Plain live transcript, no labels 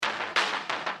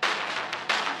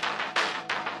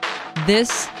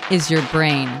This is your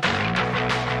brain.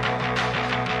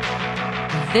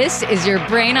 This is your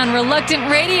brain on Reluctant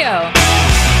Radio.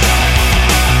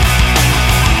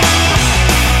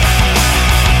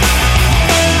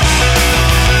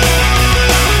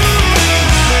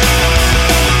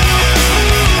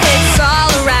 It's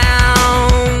all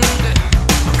around.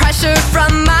 Pressure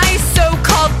from my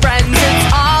so-called friends.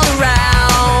 It's all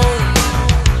around.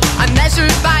 I'm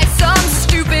measured by some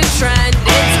stupid trend.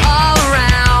 It's all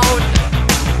around.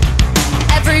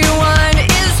 Everyone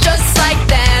is just like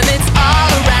them. It's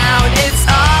all around. It's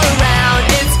all around.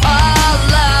 It's all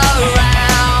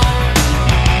around.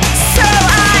 So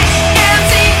I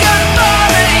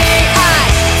anti-conformity. I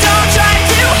don't try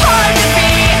too hard to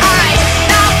be. I'm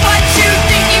not what you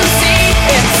think you see.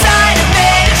 Inside a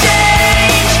bit of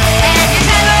change, and you'll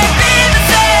never be the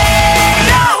same.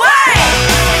 No way.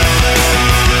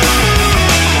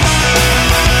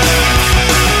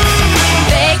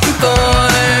 They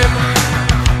conform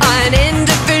on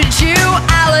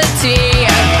individuality.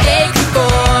 They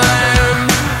conform.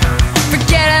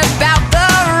 Forget about the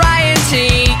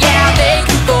variety. Yeah, they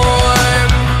conform.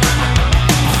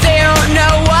 They don't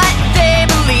know what they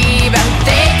believe.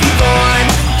 They conform.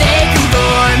 They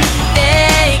conform.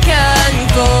 They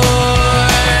conform.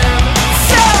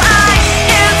 So I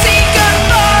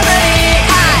anti-conformity.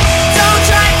 I don't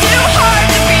try too hard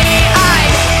to be.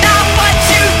 I'm not what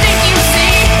you think you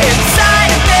see. Inside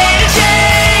a bit of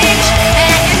change,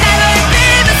 and you'll never be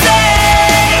the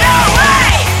same. No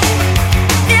way.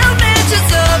 Image is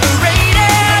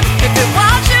overrated if it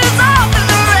washes off in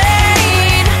the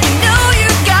rain. You know you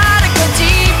gotta go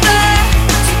deeper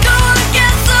to go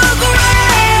against the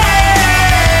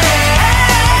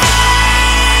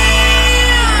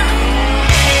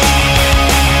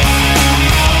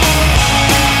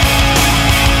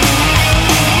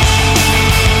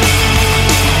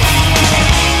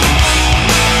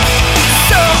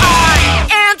So I'm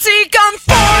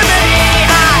anti-conformity.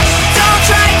 I don't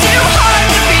try too hard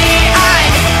to be.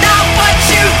 I'm not what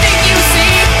you think you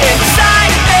see.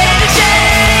 Inside a bit of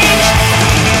change.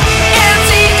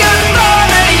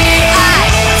 Anti-conformity.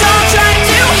 I don't try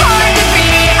too hard to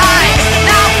be. I'm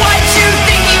not what you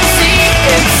think you see.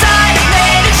 Inside a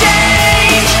bit of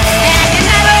change, and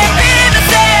you'll never be the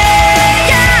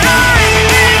same. Yeah, I'm anti-conformity.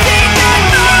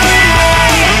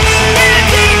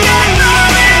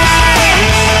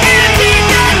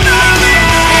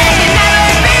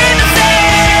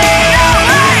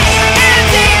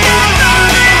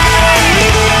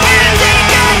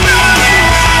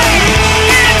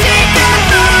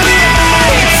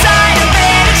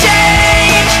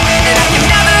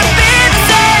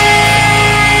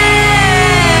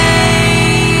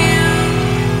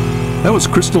 That was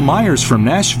Crystal Myers from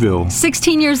Nashville.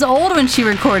 16 years old when she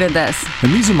recorded this,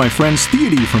 And these are my friends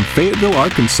Theody from Fayetteville,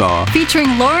 Arkansas.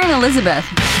 featuring Lauren Elizabeth.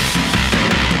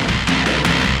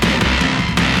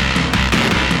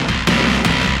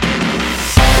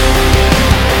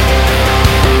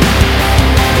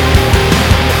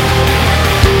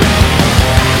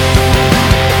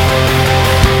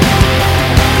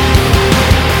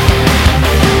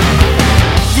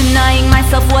 Denying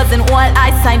myself wasn't what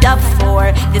I signed up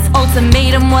for. This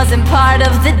ultimatum wasn't part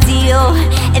of the deal.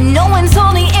 And no one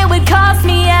told me it would cost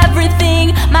me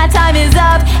everything. My time is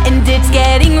up and it's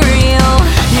getting real.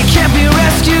 You can't be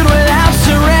rescued without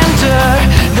surrender.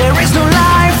 There is no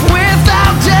life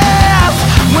without death.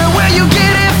 Where will you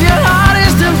get if your heart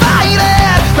is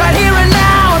divided? Right here and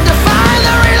now, define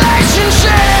the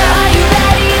relationship. Are you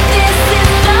ready? This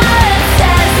is not a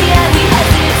test. Yeah, we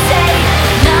hesitate.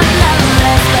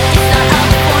 Nonetheless, but it's not up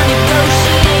for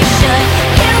negotiation.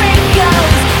 Here it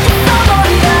goes. It's all or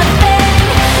nothing.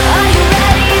 Are you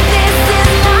ready? This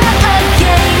is not a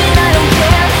game, and I don't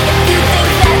care if you think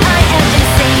that I am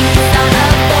insane. It's not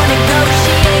up for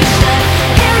negotiation.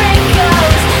 Here it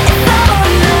goes. It's all or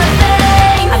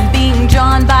nothing. I'm being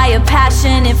drawn by a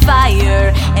passionate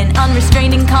fire, an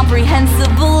unrestrained,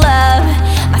 incomprehensible love.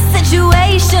 My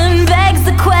situation begs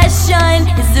the question: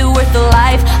 is it worth the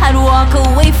life I'd walk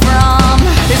away from?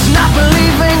 It's not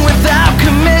believing without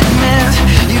commitment.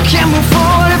 You can't move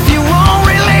forward if you won't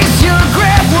release your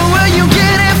grip. Where will you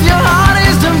get if your heart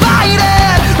is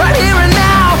divided? Right here and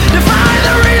now, define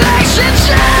the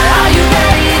relationship. Are you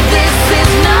ready? This is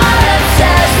not a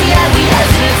test. Yeah, we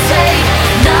hesitate.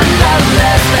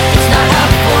 Nonetheless, but it's not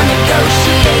up for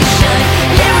negotiation.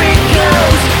 Here it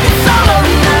goes. It's all or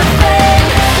nothing.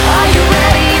 Are you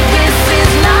ready? This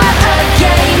is not a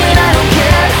game, and I don't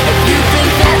care if you think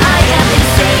that I am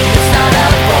insane. It's not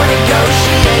up for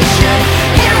negotiation.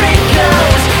 Here it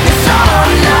goes.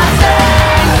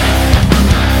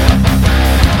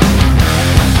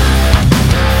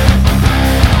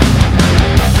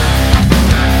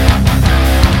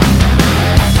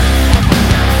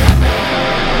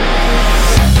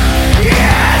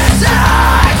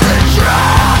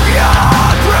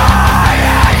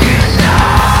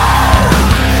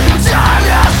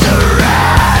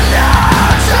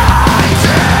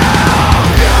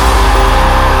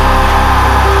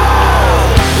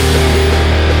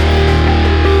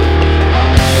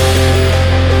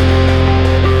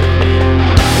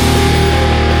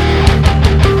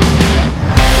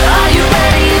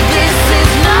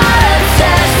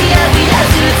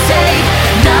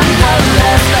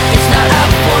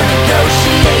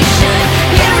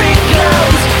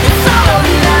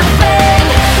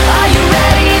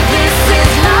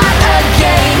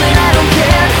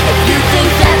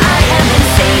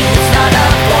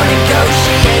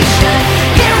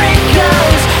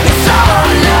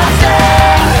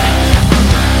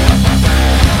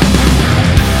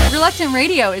 Reluctant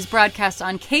Radio is broadcast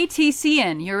on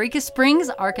KTCN, Eureka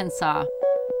Springs, Arkansas.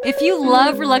 If you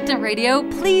love Reluctant Radio,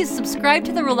 please subscribe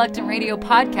to the Reluctant Radio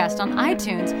podcast on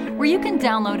iTunes, where you can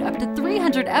download up to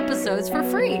 300 episodes for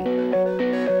free.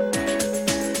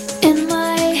 In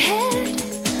my head,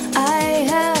 I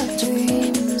have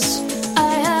dreams.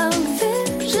 I have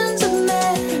visions of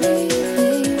many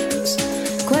things.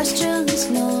 Questions,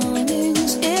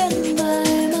 longings in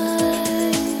my mind.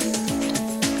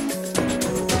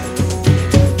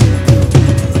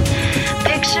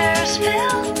 Pictures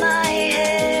fill my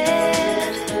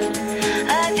head.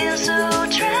 I feel so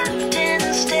trapped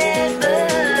instead,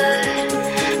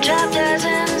 but trapped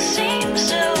doesn't seem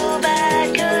so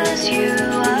bad 'cause you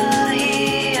are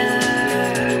here.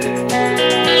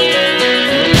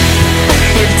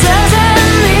 It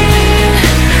doesn't mean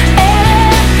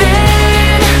anything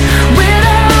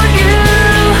without you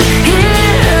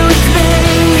here with me,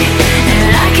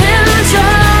 and I can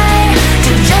try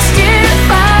to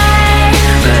justify,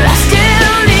 but I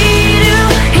still need you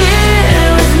here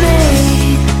with me.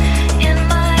 In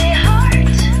my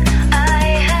heart, I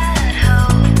had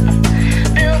hope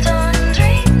built on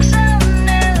dreams I'll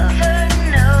never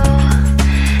know.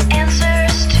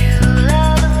 Answers to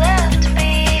love left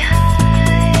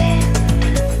behind.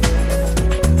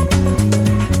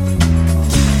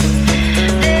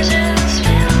 Visions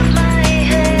filled my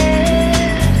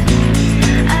head.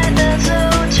 I felt so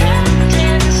trapped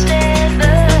instead,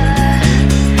 but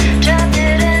trapped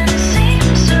didn't seem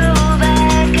so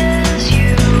bad 'cause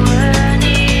you were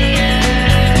near.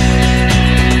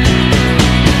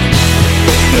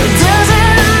 It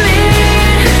doesn't mean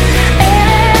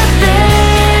anything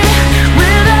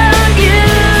without you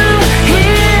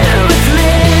here with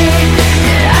me,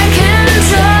 and I can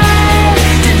try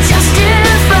to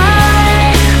justify,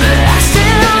 but I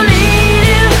still need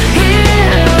you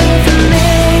here with me.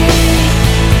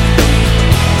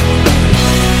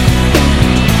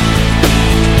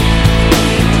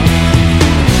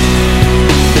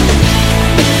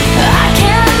 I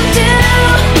can't do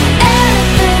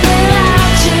anything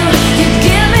without you. You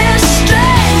give me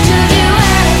strength to do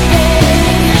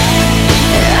anything.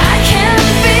 I can't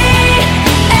be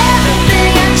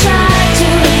everything I tried to.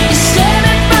 You saved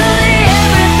me from the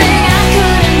everything I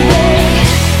couldn't be.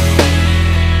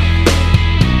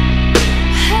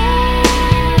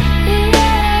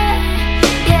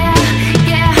 Yeah.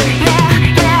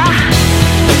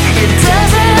 It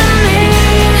doesn't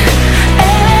mean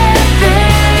anything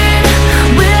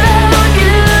without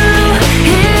you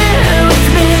here with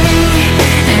me,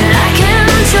 and I can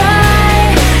try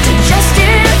to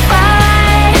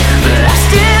justify, but I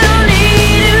still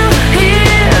need you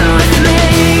here with me.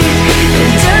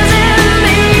 It doesn't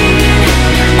mean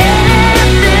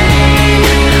anything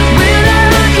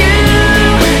without you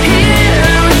here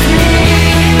with me,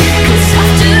 'cause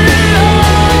after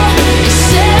all is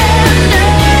said and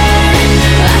done,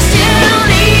 I still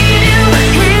need you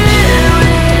here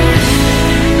with me.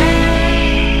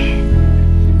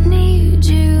 Need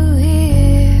you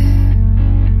here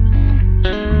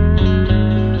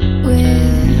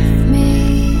with me.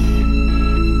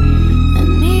 I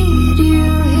need you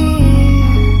here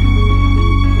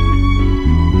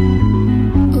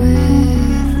with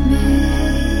me.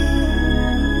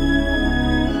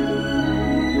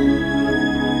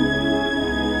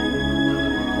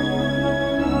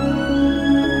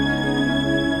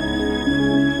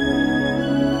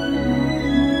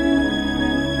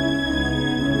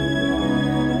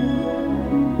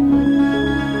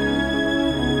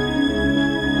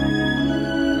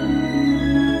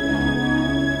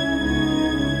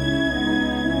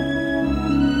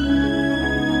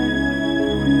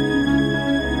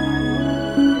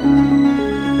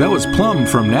 That was Plum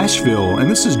from Nashville, and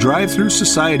this is Drive Through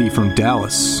Society from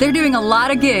Dallas. They're doing a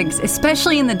lot of gigs,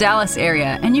 especially in the Dallas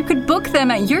area, and you could book them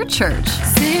at your church.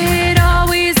 It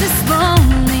always is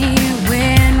lonely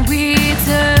when we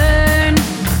turn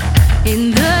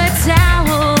in the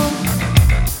towel,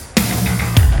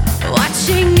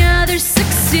 watching others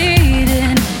succeed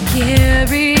and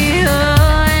carry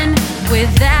on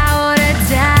without a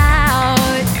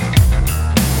doubt.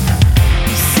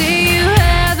 You say you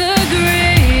have a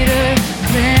greater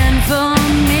plan for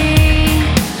me,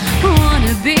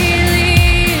 wanna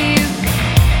believe.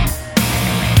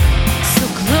 So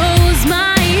close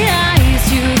my eyes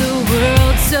to the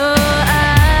world so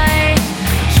I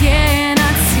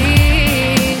cannot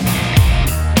see.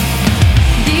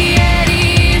 The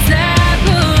eddies are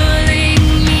pulling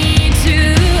me to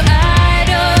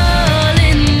idle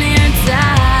in their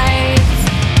tide.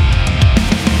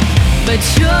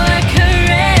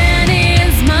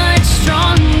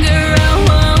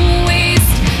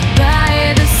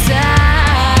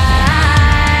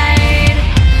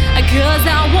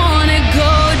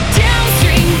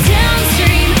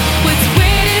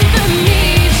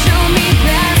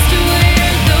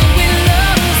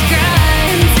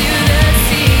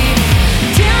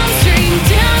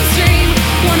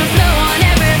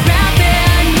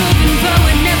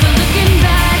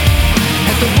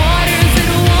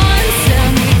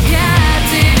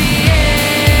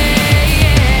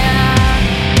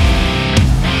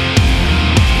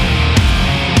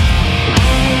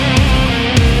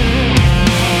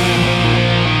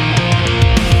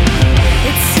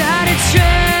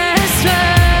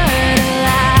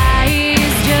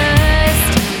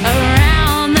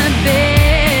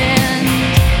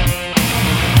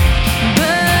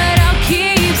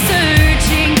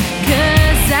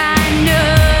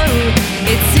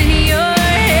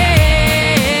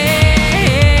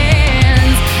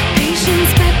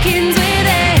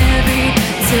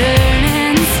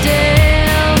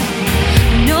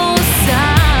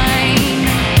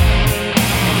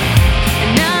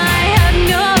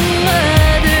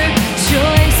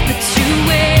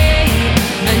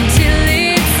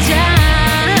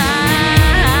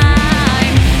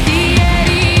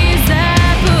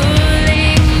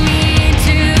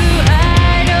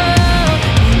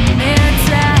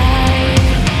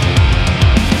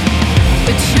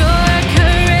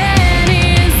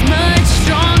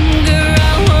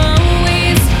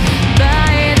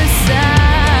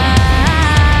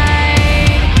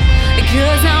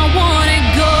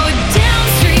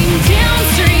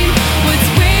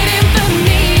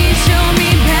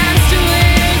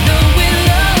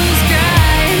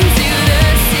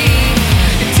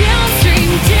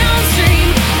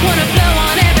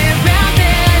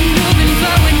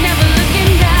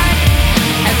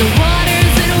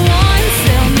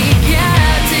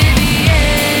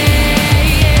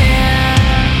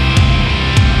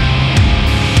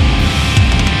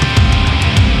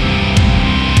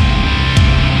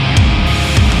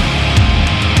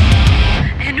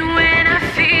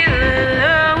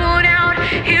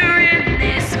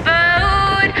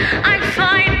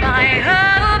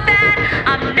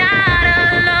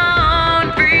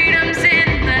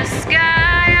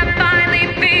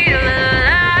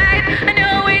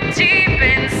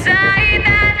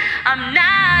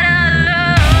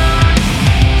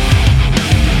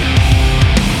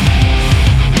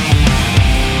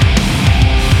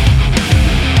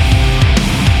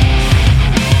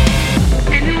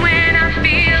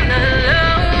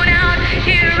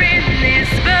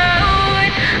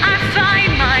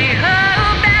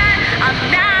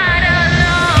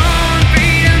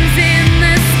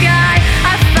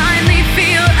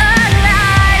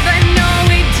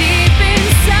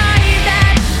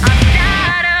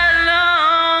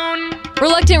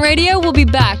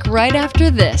 back right after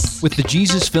this. With the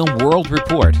Jesus Film World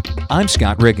Report, I'm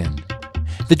Scott Riggin.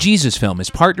 The Jesus Film is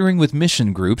partnering with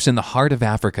mission groups in the heart of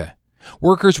Africa.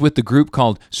 Workers with the group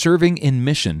called Serving in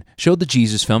Mission showed the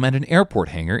Jesus Film at an airport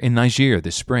hangar in Niger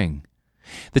this spring.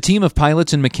 The team of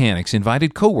pilots and mechanics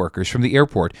invited co-workers from the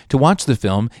airport to watch the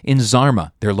film in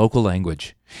Zarma, their local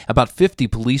language. About 50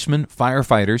 policemen,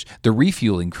 firefighters, the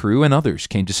refueling crew, and others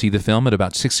came to see the film at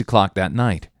about 6 o'clock that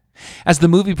night. As the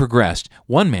movie progressed,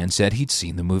 one man said he'd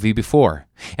seen the movie before.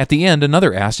 At the end,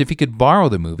 another asked if he could borrow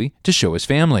the movie to show his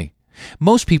family.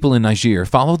 Most people in Niger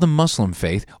follow the Muslim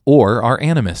faith or are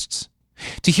animists.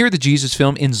 To hear the Jesus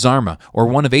Film in Zarma or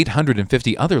one of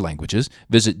 850 other languages,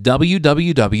 visit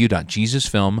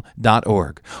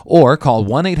www.jesusfilm.org or call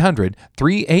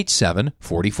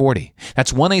 1-800-387-4040.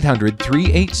 That's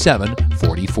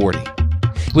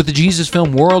 1-800-387-4040. With the Jesus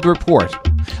Film World Report,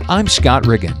 I'm Scott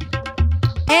Riggin.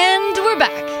 And we're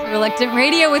back. Reluctant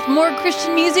Radio with more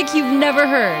Christian music you've never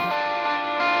heard.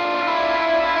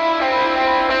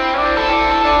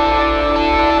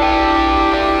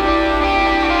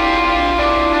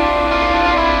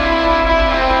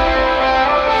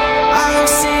 I've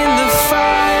seen the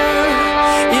fire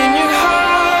in your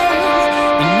heart,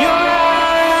 in your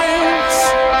eyes.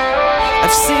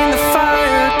 I've seen the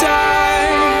fire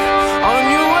die on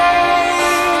your way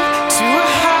to a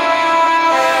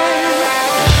high.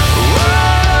 What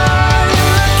are you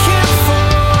looking for?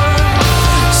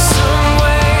 Some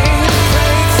way to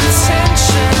break the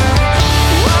tension.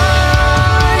 What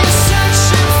are you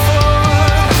searching for?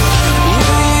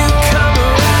 Will you come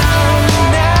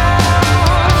around now?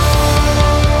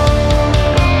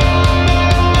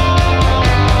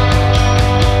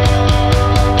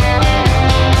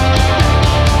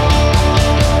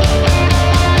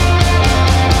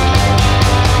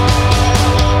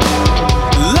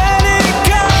 Let it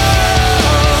go.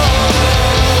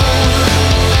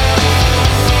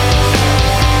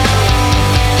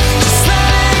 Just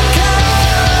let it go.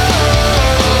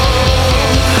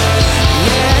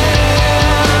 Yeah.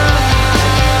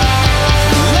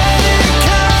 Let it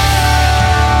go.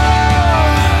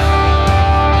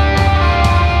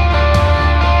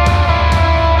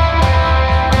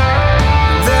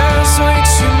 There's way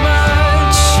too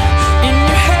much in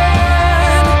your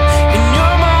head, in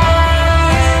your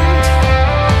mind.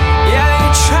 Yeah, you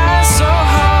try so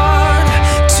hard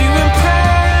to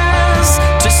impress,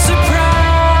 to surprise.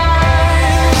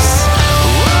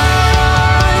 What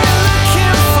are you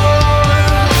looking for?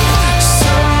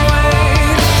 Some way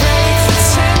to break the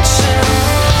tension.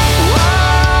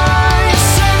 What are you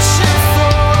searching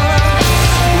for?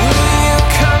 Will you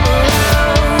come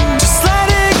around? Just let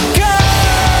it go.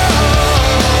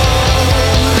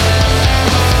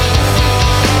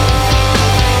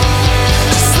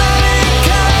 Just let it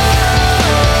go.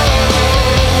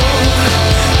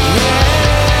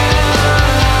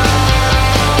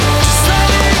 Just let it go. Just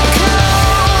let it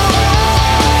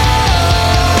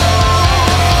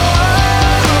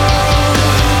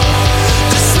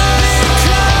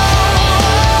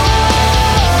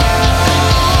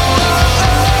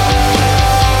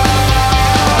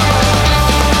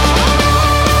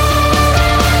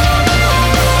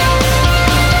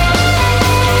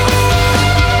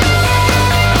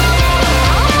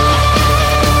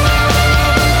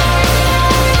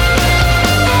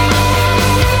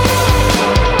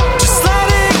Just let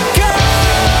it go.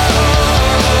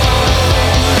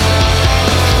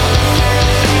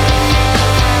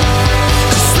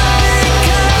 Just let it go.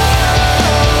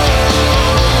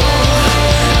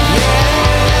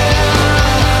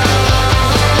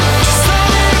 Just let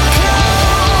it go.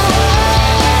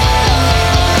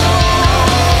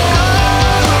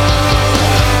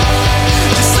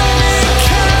 Just let it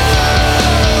go.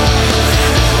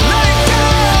 Let it go.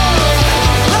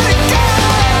 Let it go.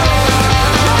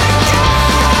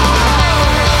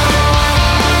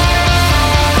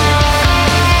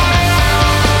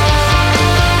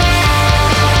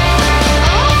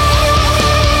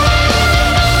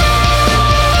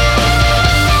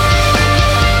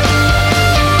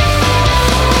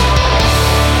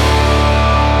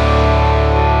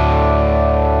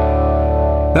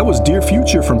 That was Dear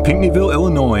Future from Pinckneyville,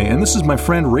 Illinois, and this is my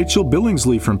friend Rachel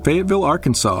Billingsley from Fayetteville,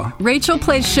 Arkansas. Rachel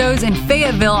plays shows in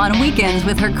Fayetteville on weekends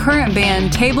with her current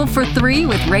band Table for Three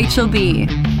with Rachel B.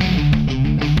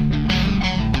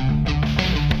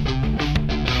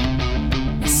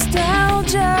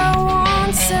 Nostalgia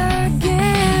once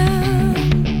again.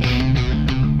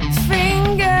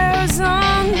 Fingers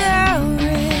on the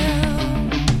rail.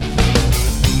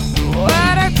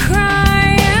 What a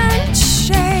crying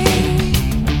shame.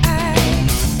 I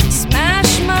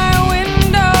smashed my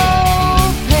window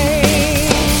pane.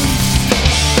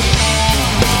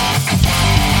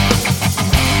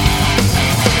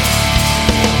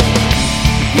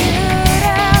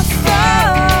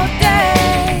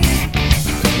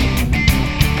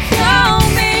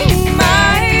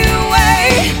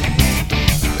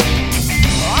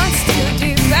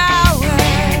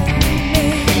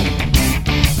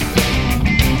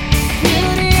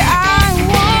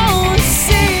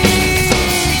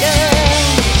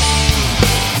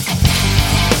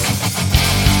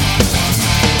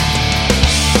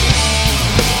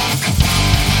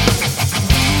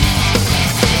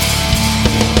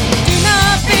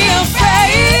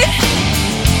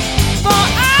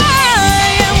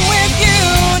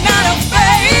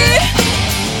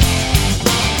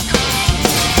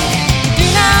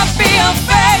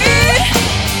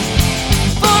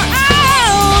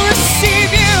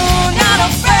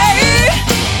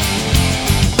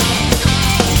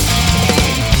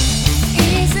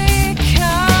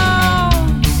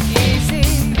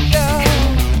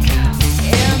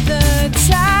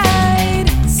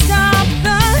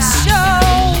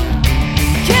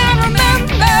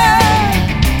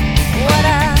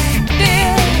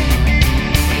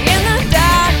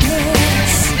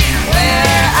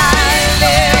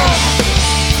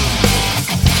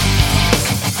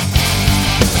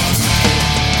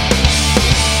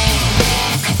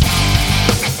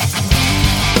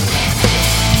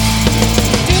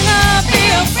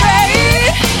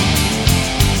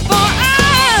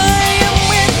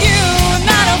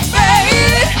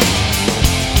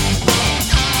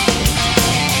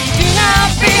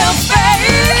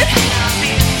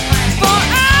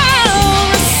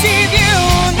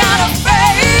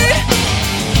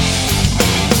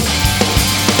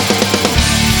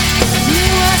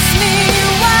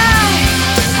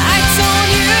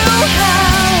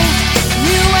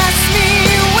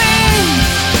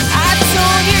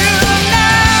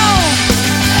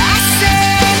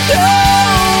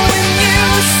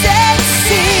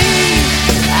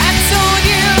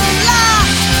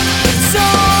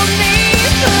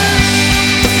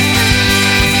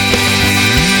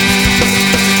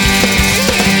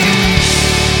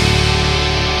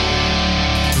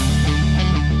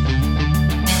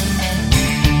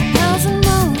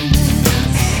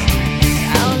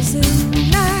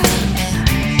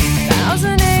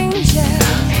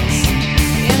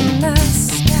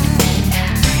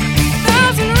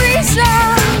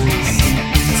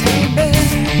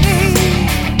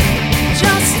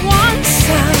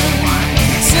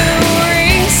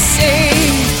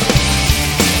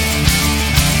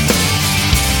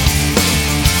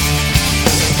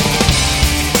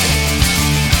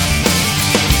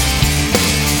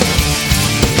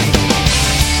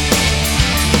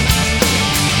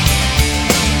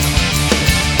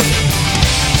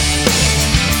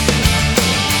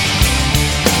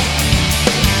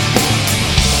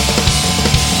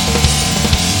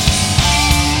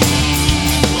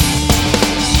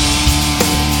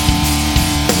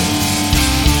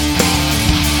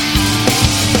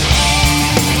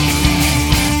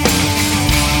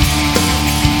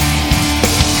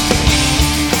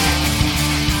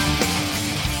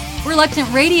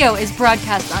 Reluctant Radio is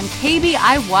broadcast on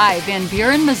KBIY Van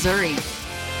Buren, Missouri.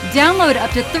 Download up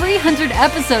to 300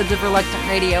 episodes of Reluctant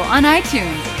Radio on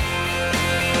iTunes.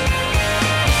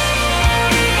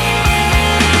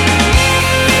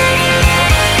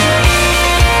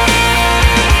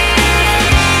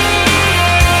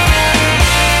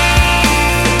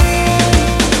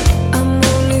 I'm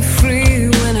only free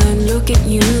when I look at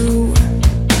you.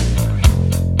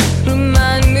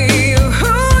 Remind me of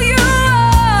who you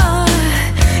are.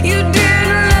 You did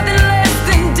nothing less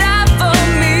than die for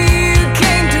me. You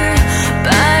came to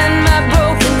bind my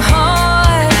broken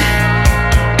heart.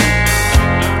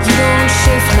 You don't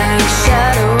shift like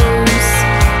shadows.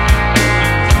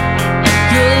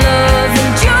 Your love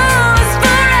endures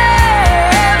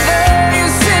forever. You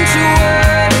sent your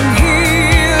word and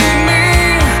healed me.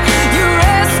 You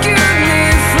rescued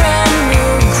me from the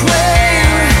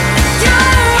grave. Your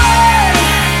word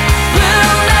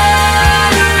will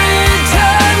not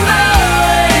return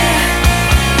void.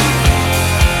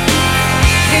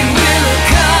 It will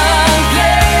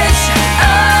accomplish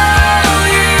all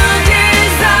you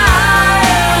desire.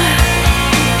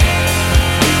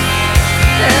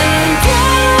 And I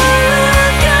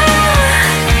will go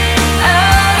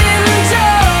out in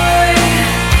joy,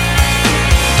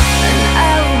 and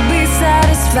I will be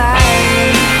satisfied.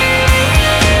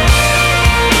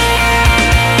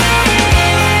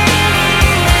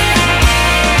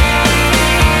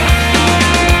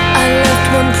 I left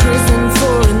one prison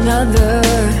for another.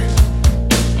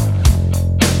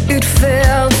 It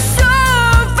felt so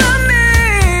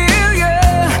familiar.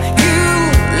 You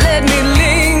let me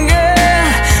linger,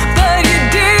 but you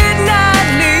did not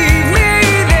leave me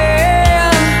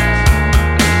there.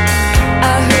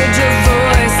 I heard your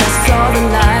voice, I saw the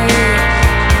light.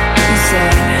 You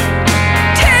said,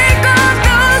 take off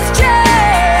those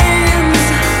chains.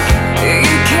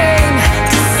 You came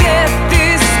to set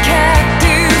this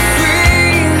captive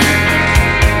free.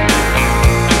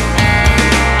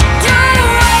 Your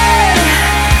word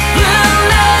will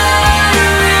not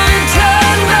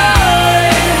return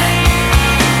void.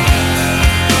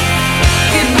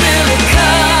 It will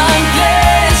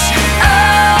accomplish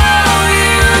all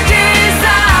you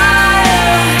desire.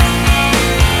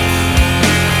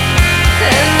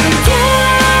 And I will go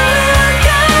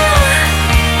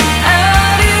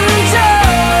out in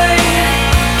joy,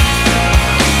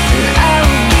 and I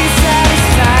will be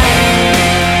satisfied.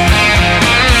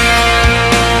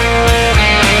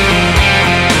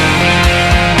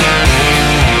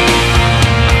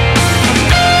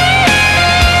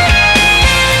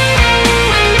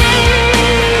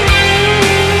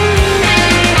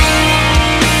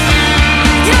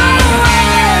 Your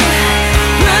word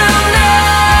will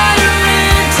not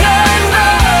return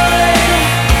void.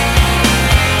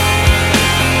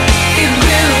 It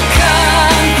will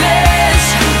accomplish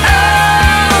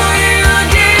all you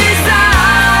desire.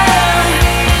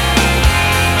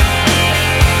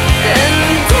 And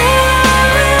I will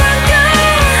go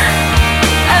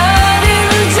out in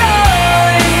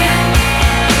joy,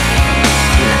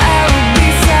 and I will be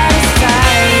satisfied.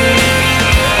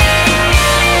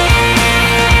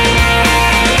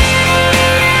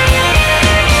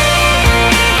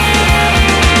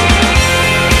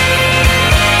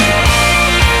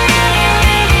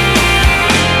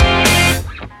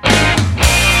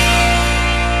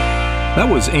 That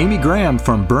was Amy Graham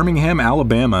from Birmingham,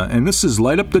 Alabama, and this is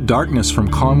Light Up the Darkness from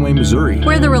Conway, Missouri.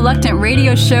 Where the Reluctant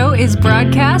Radio Show is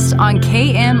broadcast on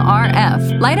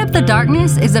KMRF. Light Up the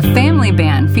Darkness is a family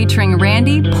band featuring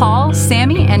Randy, Paul,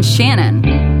 Sammy, and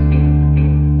Shannon.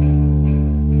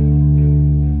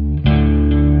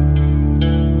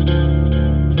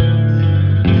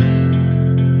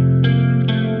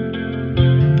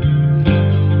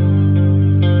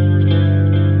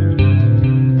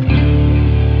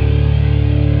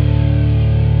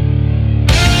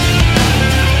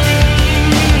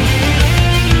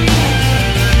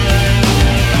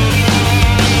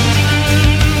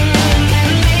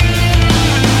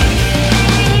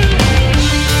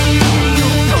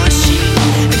 You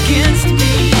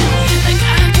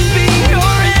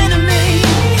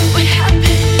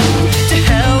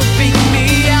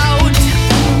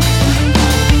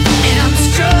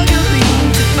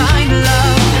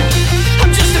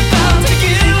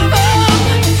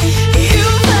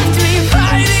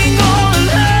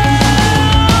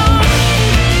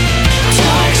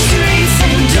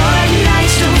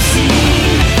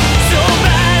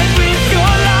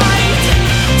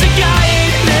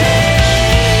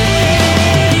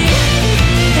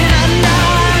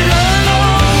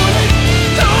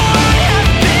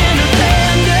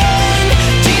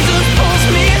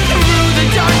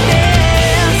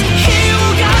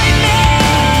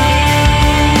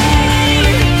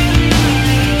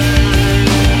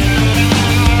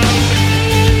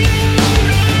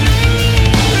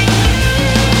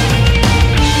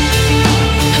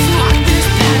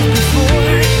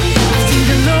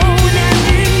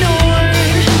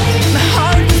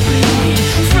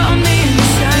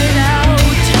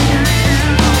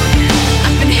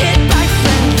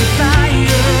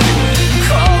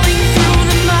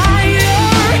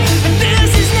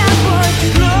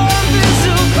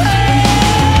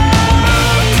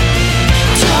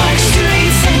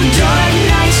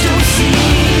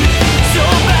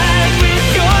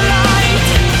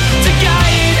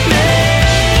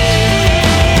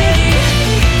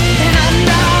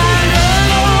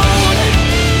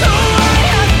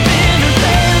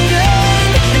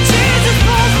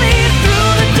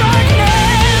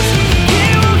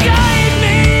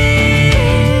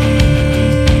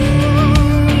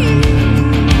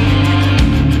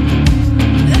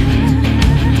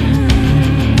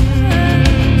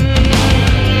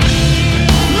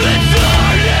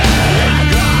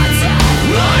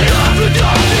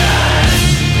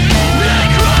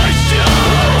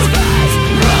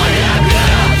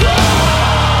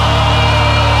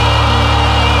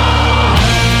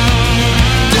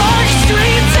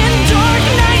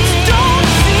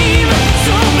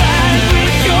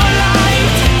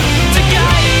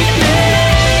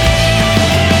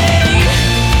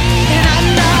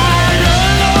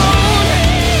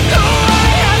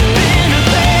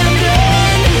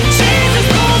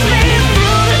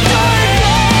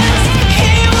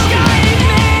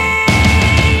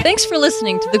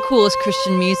listening to the coolest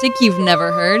Christian music you've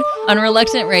never heard on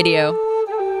Reluctant Radio.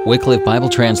 Wycliffe Bible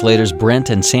translators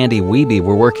Brent and Sandy Wiebe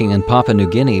were working in Papua New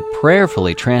Guinea,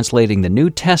 prayerfully translating the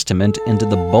New Testament into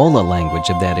the Bola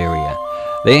language of that area.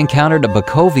 They encountered a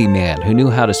Bakovi man who knew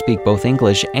how to speak both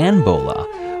English and Bola.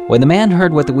 When the man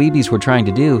heard what the Wiebes were trying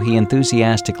to do, he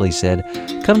enthusiastically said,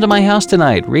 "Come to my house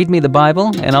tonight, read me the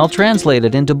Bible, and I'll translate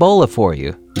it into Bola for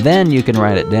you. Then you can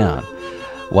write it down."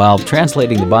 While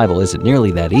translating the Bible isn't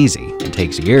nearly that easy and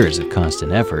takes years of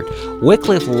constant effort,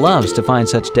 Wycliffe loves to find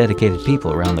such dedicated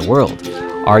people around the world.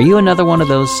 Are you another one of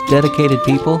those dedicated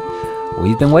people?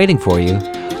 We've been waiting for you.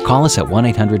 Call us at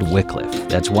 1-800-WYCLIFFE.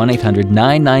 That's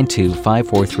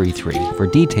 1-800-992-5433 for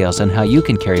details on how you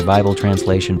can carry Bible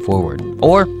translation forward.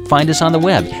 Or find us on the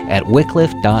web at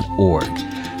wycliffe.org.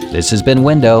 This has been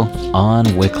Window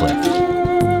on Wycliffe.